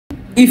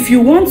If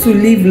you want to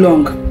live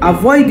long,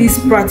 avoid these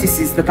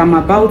practices that I'm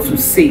about to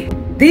say.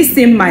 This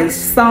thing might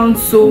sound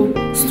so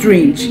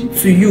strange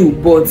to you,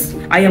 but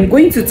I am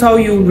going to tell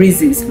you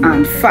reasons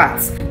and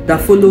facts that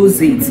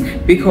follows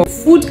it,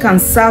 because food can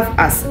serve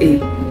as a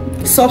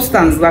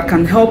substance that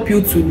can help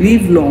you to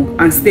live long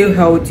and stay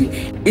healthy.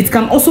 It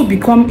can also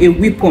become a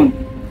weapon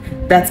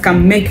that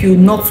can make you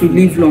not to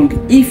live long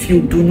if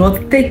you do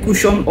not take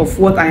caution of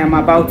what I am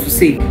about to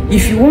say.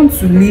 If you want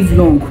to live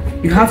long,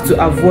 you have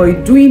to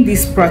avoid doing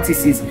these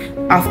practices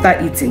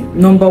after eating.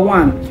 Number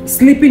 1,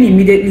 sleeping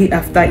immediately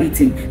after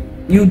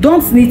eating. You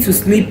don't need to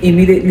sleep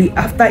immediately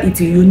after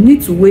eating. You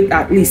need to wait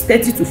at least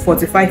 30 to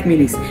 45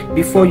 minutes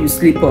before you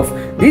sleep off.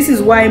 This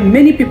is why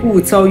many people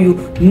will tell you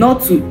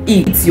not to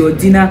eat your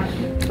dinner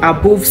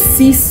above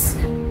 6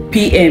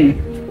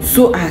 p.m.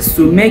 so as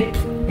to make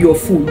your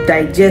food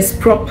digest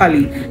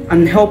properly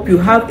and help you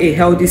have a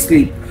healthy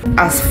sleep.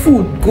 As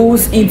food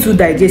goes into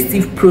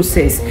digestive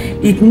process,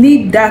 it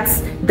needs that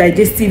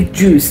digestive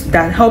juice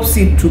that helps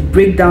it to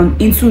break down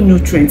into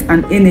nutrients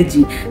and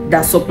energy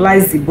that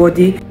supplies the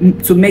body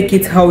to make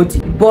it healthy.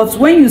 But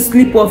when you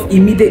sleep off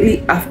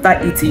immediately after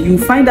eating, you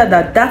find out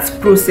that that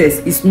process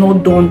is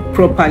not done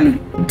properly,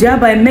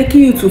 thereby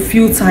making you to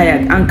feel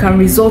tired and can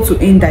result to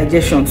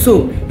indigestion.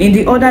 So in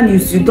the other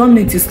news, you don't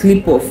need to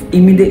sleep off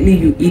immediately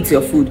you eat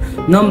your food.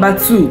 Number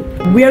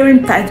 2,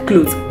 wearing tight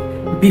clothes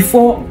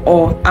before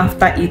or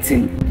after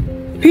eating.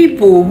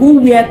 People who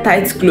wear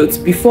tight clothes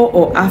before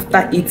or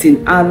after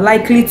eating are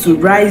likely to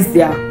rise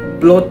their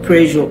blood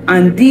pressure,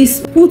 and this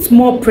puts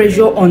more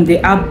pressure on the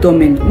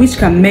abdomen, which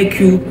can make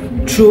you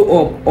throw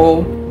up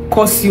or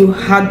cause you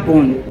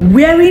heartburn.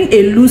 Wearing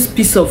a loose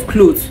piece of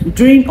cloth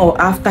during or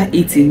after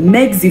eating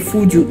makes the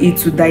food you eat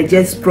to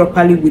digest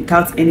properly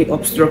without any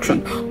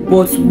obstruction.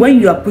 But when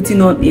you are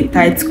putting on a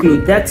tight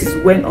cloth, that is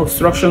when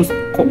obstructions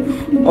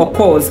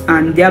occurs,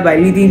 and thereby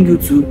leading you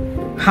to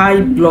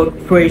high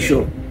blood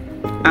pressure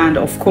and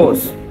of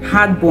course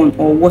heartburn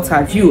or what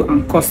have you,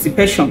 and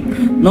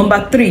constipation.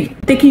 Number 3,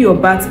 taking your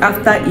bath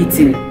after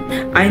eating.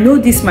 I know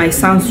this might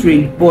sound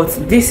strange, but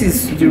this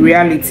is the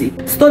reality.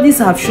 Studies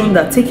have shown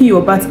that taking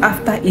your bath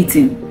after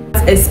eating,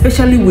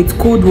 especially with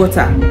cold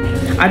water,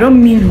 I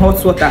don't mean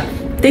hot water,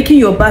 taking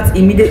your bath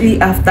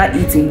immediately after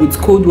eating with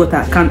cold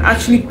water can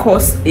actually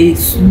cause a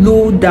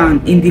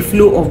slowdown in the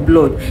flow of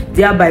blood,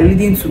 thereby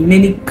leading to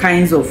many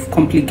kinds of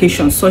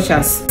complications such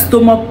as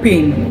stomach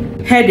pain,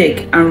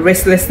 headache, and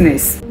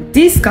restlessness.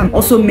 This can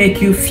also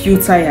make you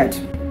feel tired.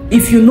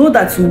 If you know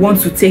that you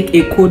want to take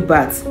a cold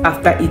bath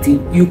after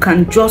eating, you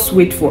can just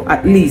wait for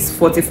at least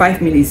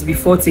 45 minutes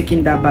before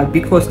taking that bath,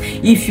 because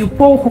if you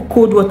pour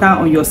cold water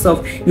on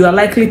yourself, you are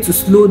likely to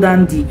slow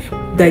down the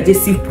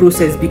digestive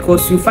process,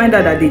 because you find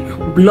out that the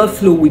blood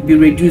flow will be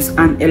reduced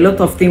and a lot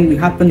of things will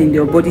happen in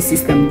your body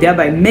system,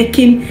 thereby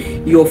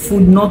making your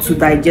food not to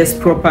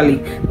digest properly,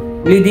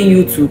 leading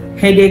you to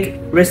headache,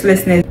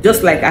 restlessness,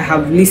 just like I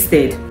have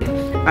listed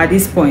at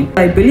this point.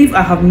 I believe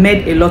I have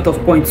made a lot of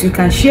points. You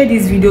can share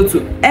this video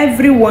to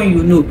everyone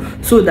you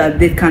know so that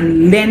they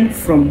can learn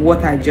from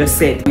what I just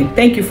said. And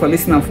thank you for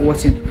listening and for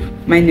watching.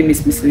 My name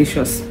is Miss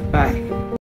Licious. Bye.